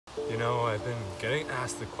You know, I've been getting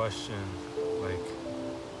asked the question, like,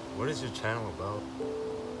 what is your channel about?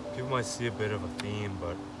 People might see a bit of a theme,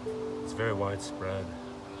 but it's very widespread.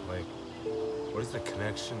 Like, what is the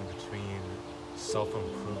connection between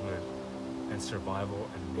self-improvement and survival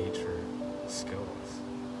and nature skills?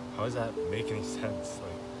 How does that make any sense?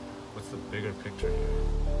 Like, what's the bigger picture here?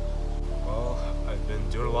 Well, I've been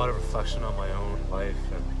doing a lot of reflection on my own life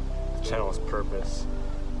and the channel's purpose,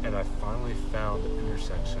 and I finally found the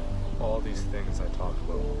intersection of all these things I talk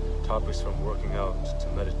about. Topics from working out, to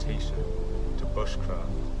meditation, to bushcraft,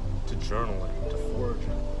 to journaling, to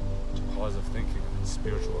foraging, to positive thinking and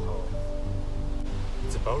spiritual health.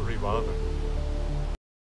 It's about reviving